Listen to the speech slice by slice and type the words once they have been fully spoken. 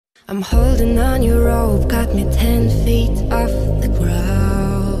I'm holding on your rope, got me 10 feet off the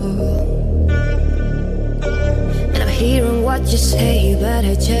ground. And I'm hearing what you say, but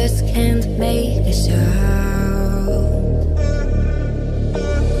I just can't make a sound.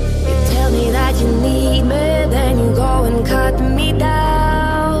 You tell me that you need me, then you go and cut me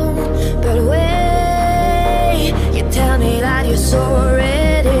down. But wait, you tell me that you're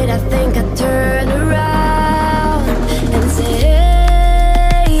sorry, did I think I'd turn around and say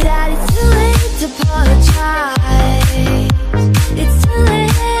apologize? It's too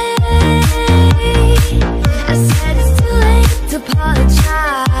late. I said it's too late to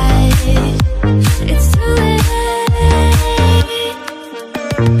apologize. It's too late.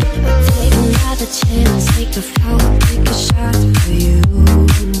 But take another chance, take a float, take a shot for you.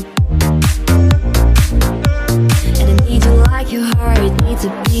 And I need you like your heart needs a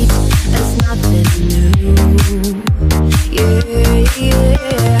beat. That's nothing new. Yeah,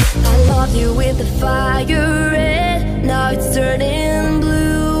 yeah. I love you with the fire.